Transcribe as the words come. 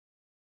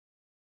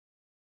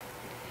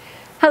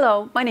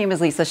Hello, my name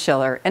is Lisa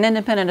Schiller, an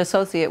independent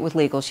associate with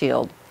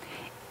Legalshield.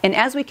 And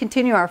as we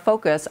continue our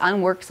focus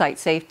on worksite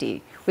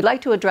safety, we'd like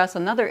to address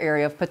another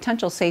area of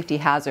potential safety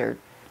hazard,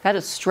 that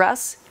is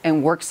stress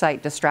and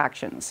worksite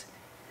distractions.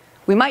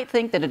 We might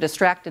think that a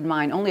distracted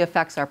mind only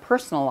affects our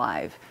personal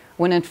life,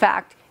 when in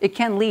fact it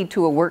can lead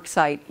to a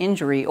worksite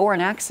injury or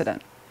an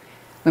accident.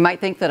 We might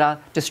think that a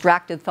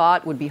distracted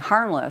thought would be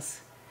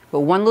harmless,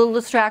 but one little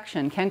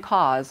distraction can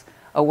cause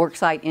a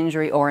worksite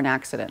injury or an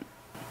accident.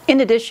 In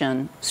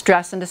addition,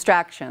 stress and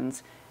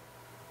distractions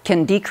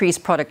can decrease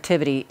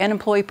productivity and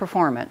employee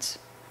performance,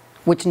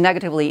 which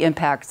negatively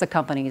impacts the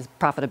company's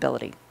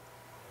profitability.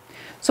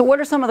 So what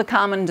are some of the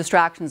common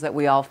distractions that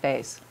we all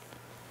face?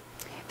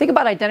 Think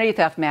about identity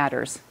theft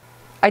matters.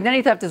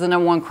 Identity theft is the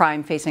 #1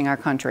 crime facing our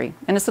country,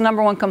 and it's the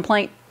 #1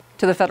 complaint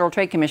to the Federal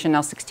Trade Commission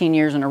now 16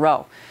 years in a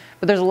row.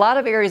 But there's a lot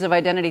of areas of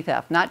identity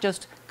theft, not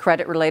just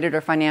credit related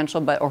or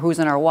financial, or who's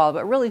in our wallet,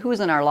 but really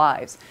who's in our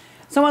lives.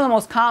 Some of the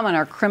most common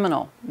are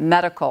criminal,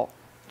 medical,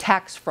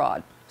 tax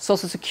fraud,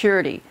 Social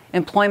Security,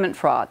 employment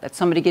fraud, that's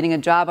somebody getting a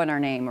job on our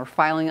name or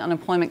filing an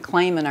unemployment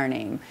claim in our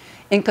name,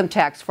 income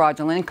tax,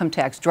 fraudulent income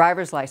tax,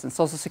 driver's license,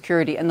 Social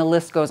Security, and the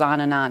list goes on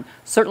and on.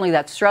 Certainly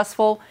that's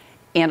stressful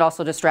and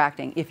also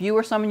distracting. If you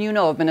or someone you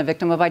know have been a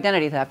victim of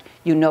identity theft,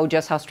 you know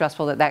just how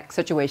stressful that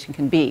situation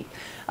can be.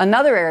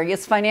 Another area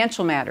is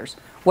financial matters,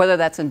 whether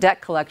that's in debt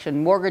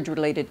collection,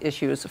 mortgage-related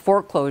issues,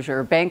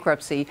 foreclosure,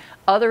 bankruptcy,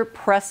 other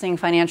pressing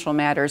financial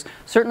matters.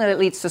 Certainly that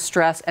leads to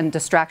stress and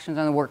distractions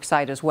on the work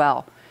site as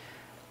well.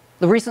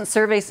 The recent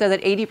survey said that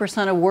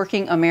 80% of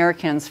working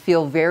Americans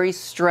feel very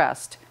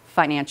stressed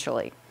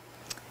financially.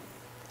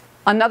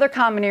 Another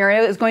common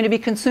area is going to be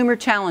consumer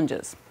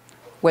challenges,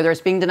 whether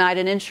it's being denied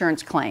an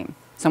insurance claim,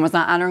 someone's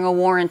not honoring a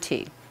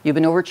warranty, you've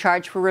been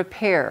overcharged for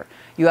repair,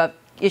 you have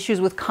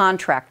issues with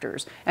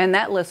contractors, and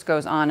that list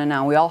goes on and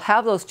on. We all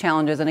have those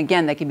challenges, and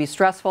again, they can be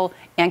stressful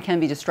and can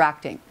be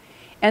distracting.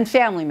 And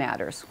family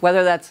matters,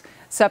 whether that's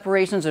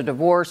separations or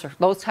divorce or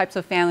those types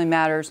of family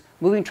matters,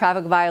 moving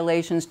traffic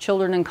violations,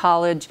 children in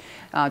college,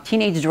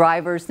 teenage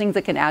drivers, things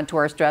that can add to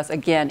our stress,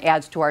 again,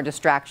 adds to our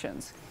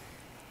distractions.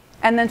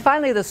 And then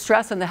finally, the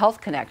stress and the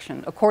health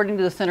connection. According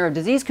to the Center of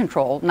Disease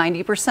Control,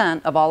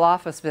 90% of all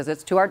office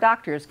visits to our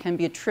doctors can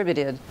be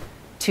attributed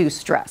to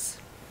stress.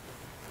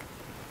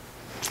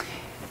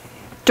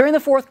 During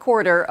the fourth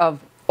quarter of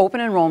open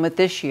enrollment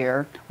this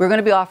year, we're going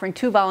to be offering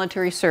 2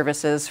 voluntary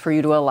services for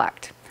you to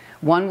elect.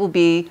 One will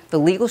be the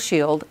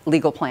Legalshield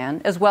legal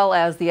plan, as well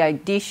as the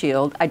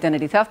IDShield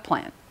identity theft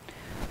plan.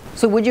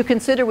 So would you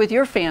consider with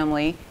your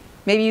family,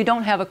 maybe you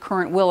don't have a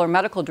current will or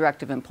medical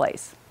directive in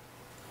place?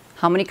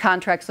 How many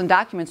contracts and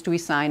documents do we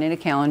sign in a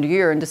calendar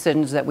year and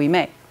decisions that we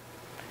make?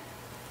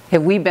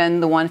 Have we been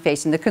the one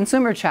facing the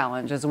consumer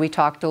challenge, as we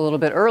talked a little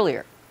bit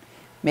earlier?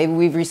 Maybe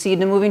we've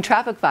received a moving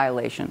traffic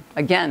violation.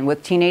 Again,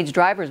 with teenage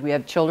drivers, we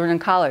have children in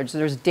college.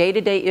 There's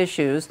day-to-day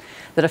issues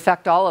that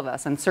affect all of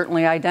us, and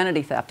certainly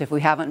identity theft. If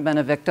we haven't been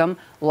a victim,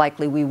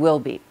 likely we will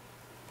be.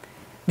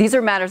 These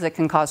are matters that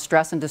can cause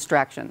stress and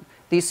distraction.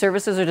 These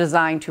services are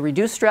designed to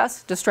reduce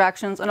stress,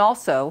 distractions, and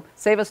also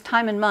save us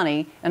time and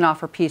money and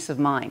offer peace of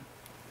mind.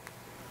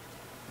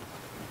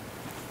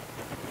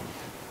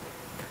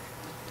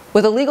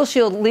 With a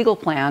Legalshield legal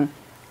plan,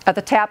 at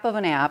the tap of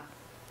an app,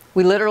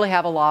 we literally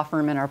have a law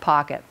firm in our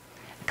pocket.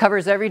 It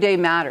covers everyday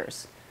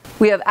matters.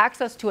 We have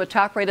access to a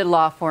top-rated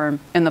law firm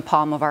in the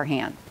palm of our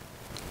hand.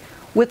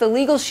 With the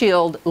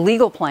Legalshield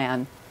legal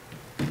plan,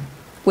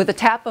 with the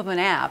tap of an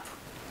app,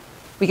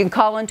 we can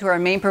call into our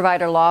main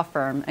provider law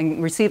firm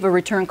and receive a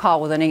return call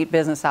within 8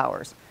 business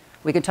hours.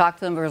 We can talk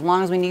to them for as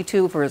long as we need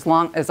to, for as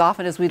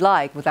often as we'd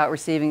like, without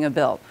receiving a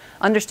bill.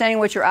 Understanding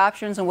what your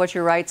options and what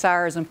your rights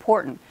are is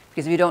important,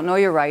 because if you don't know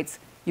your rights,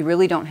 you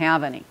really don't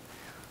have any.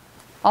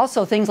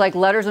 Also, things like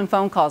letters and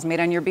phone calls made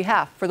on your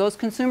behalf for those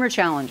consumer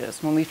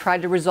challenges when we've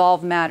tried to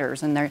resolve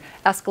matters and they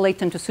escalate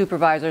them to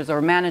supervisors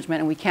or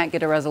management and we can't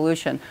get a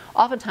resolution.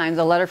 Oftentimes,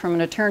 a letter from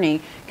an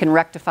attorney can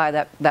rectify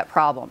that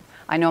problem.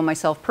 I know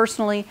myself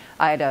personally,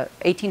 I had a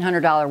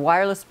 $1,800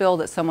 wireless bill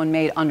that someone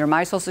made under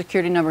my Social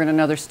Security number in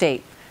another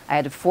state. I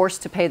had to force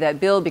to pay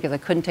that bill because I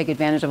couldn't take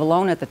advantage of a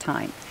loan at the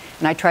time.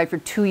 And I tried for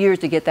 2 years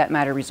to get that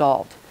matter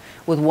resolved.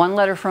 With one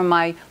letter from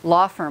my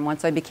law firm,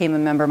 once I became a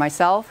member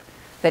myself,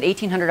 that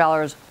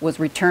 $1,800 was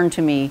returned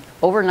to me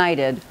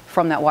overnighted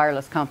from that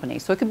wireless company.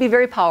 So it can be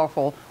very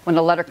powerful when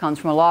a letter comes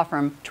from a law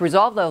firm to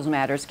resolve those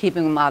matters,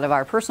 keeping them out of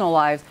our personal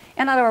lives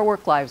and out of our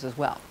work lives as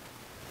well.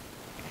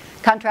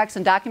 Contracts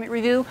and document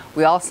review,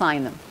 we all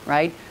sign them,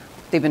 right?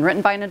 They've been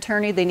written by an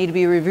attorney, they need to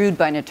be reviewed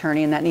by an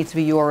attorney, and that needs to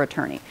be your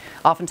attorney.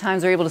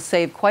 Oftentimes they're able to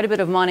save quite a bit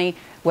of money,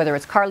 whether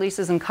it's car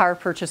leases and car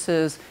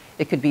purchases,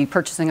 it could be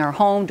purchasing our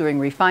home, doing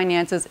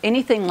refinances,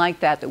 anything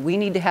like that we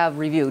need to have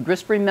reviewed.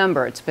 Just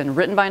remember, it's been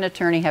written by an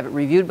attorney, have it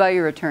reviewed by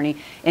your attorney,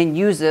 and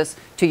use this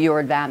to your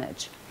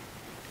advantage.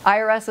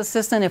 IRS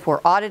assistant, if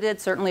we're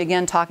audited, certainly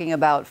again talking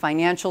about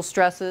financial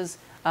stresses,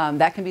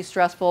 that can be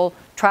stressful.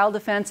 Trial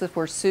defense if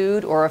we're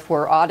sued or if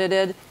we're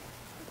audited.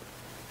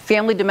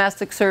 Family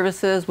domestic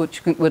services,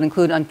 which would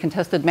include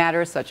uncontested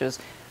matters such as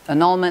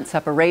annulment,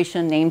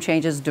 separation, name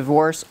changes,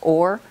 divorce,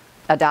 or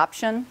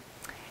adoption.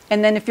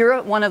 And then if you're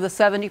one of the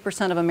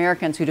 70% of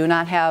Americans who do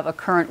not have a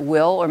current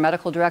will or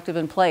medical directive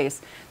in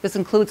place, this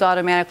includes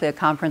automatically a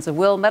comprehensive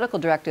will, medical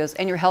directives,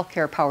 and your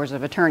healthcare powers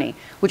of attorney,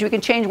 which we can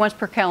change once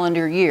per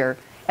calendar year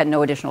at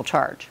no additional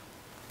charge.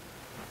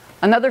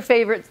 Another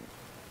favorite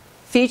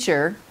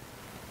feature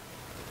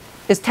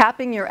is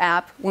tapping your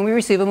app when we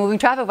receive a moving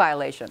traffic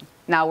violation.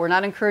 Now, we're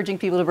not encouraging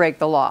people to break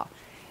the law,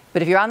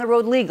 but if you're on the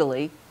road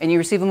legally and you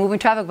receive a moving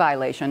traffic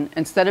violation,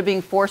 instead of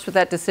being forced with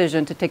that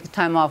decision to take the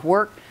time off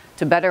work,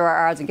 to better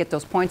our odds and get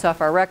those points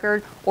off our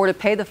record, or to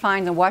pay the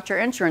fines and watch our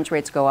insurance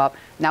rates go up,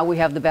 now we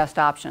have the best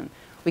option.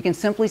 We can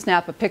simply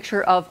snap a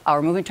picture of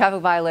our moving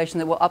traffic violation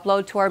that we'll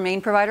upload to our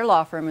main provider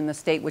law firm in the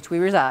state which we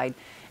reside,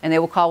 and they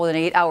will call within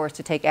 8 hours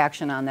to take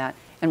action on that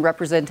and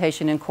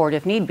representation in court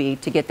if need be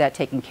to get that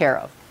taken care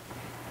of.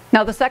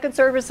 Now, the second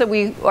service that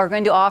we are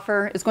going to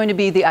offer is going to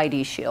be the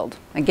ID Shield.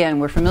 Again,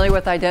 we're familiar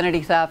with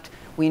identity theft.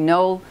 We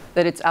know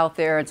that it's out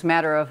there. It's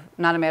not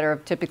a matter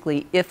of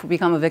typically if we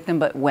become a victim,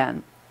 but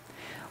when.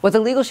 With the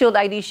Legalshield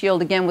ID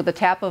Shield, again, with the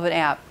tap of an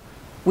app,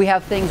 we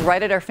have things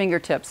right at our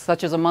fingertips,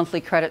 such as a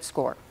monthly credit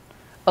score,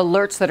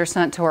 alerts that are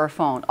sent to our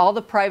phone, all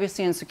the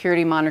privacy and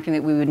security monitoring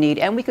that we would need,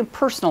 and we can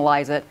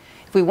personalize it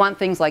if we want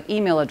things like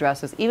email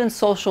addresses, even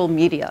social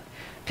media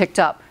picked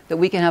up, that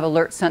we can have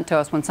alerts sent to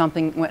us when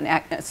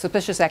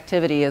suspicious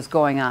activity is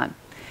going on,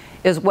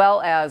 as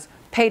well as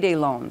payday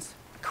loans,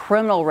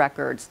 criminal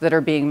records that are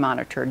being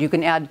monitored. You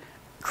can add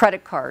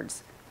credit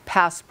cards,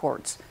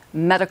 passports,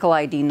 medical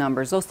ID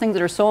numbers, those things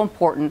that are so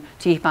important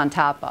to keep on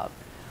top of.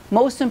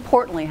 Most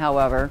importantly,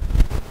 however,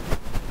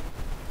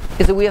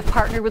 is that we have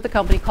partnered with a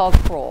company called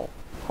Kroll.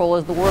 Kroll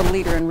is the world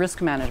leader in risk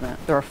management.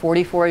 They're a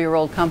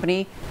 44-year-old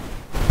company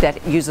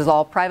that uses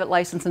all private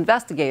licensed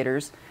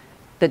investigators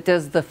that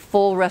does the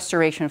full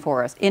restoration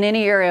for us in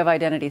any area of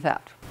identity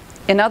theft.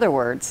 In other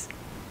words,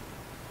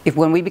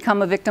 when we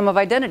become a victim of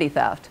identity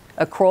theft,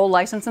 a Kroll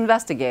licensed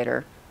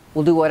investigator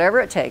will do whatever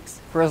it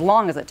takes, for as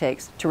long as it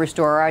takes, to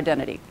restore our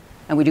identity.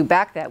 And we do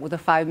back that with a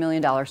 $5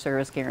 million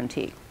service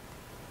guarantee.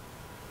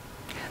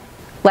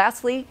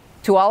 Lastly,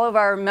 to all of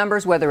our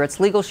members, whether it's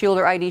Legalshield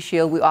or ID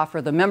Shield, we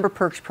offer the Member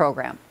Perks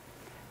program.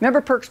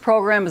 Member Perks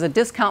program is a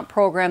discount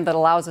program that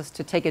allows us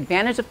to take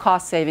advantage of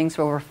cost savings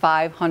for over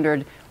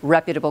 500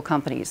 reputable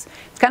companies.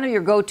 It's kind of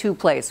your go-to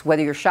place,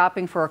 whether you're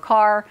shopping for a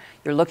car,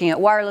 you're looking at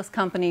wireless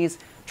companies,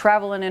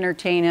 travel and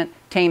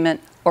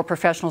entertainment, or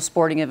professional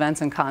sporting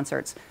events and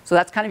concerts. So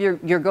that's kind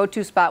of your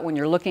go-to spot when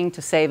you're looking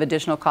to save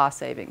additional cost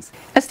savings.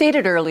 As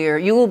stated earlier,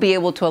 you will be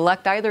able to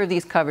elect either of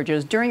these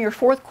coverages during your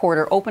fourth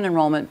quarter open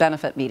enrollment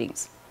benefit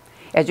meetings.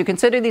 As you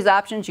consider these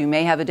options, you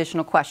may have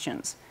additional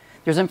questions.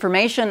 There's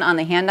information on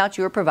the handouts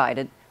you were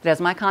provided that has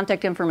my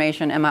contact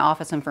information and my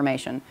office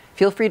information.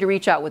 Feel free to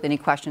reach out with any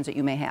questions that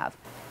you may have.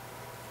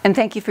 And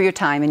thank you for your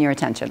time and your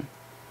attention.